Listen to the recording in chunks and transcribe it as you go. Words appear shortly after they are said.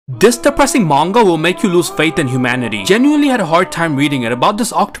This depressing manga will make you lose faith in humanity. Genuinely had a hard time reading it about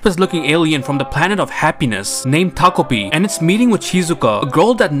this octopus looking alien from the planet of happiness named Takopii, and its meeting with Shizuka, a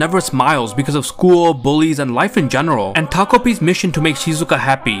girl that never smiles because of school, bullies, and life in general, and Takopi's mission to make Shizuka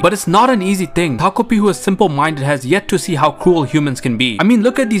happy. But it's not an easy thing. Takopii, who is simple-minded, has yet to see how cruel humans can be. I mean,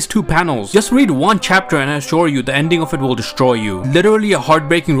 look at these two panels. Just read one chapter and I assure you the ending of it will destroy you. Literally a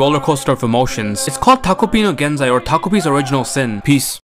heartbreaking roller coaster of emotions. It's called Takopi no Genzai, or Takopi's original sin. Peace.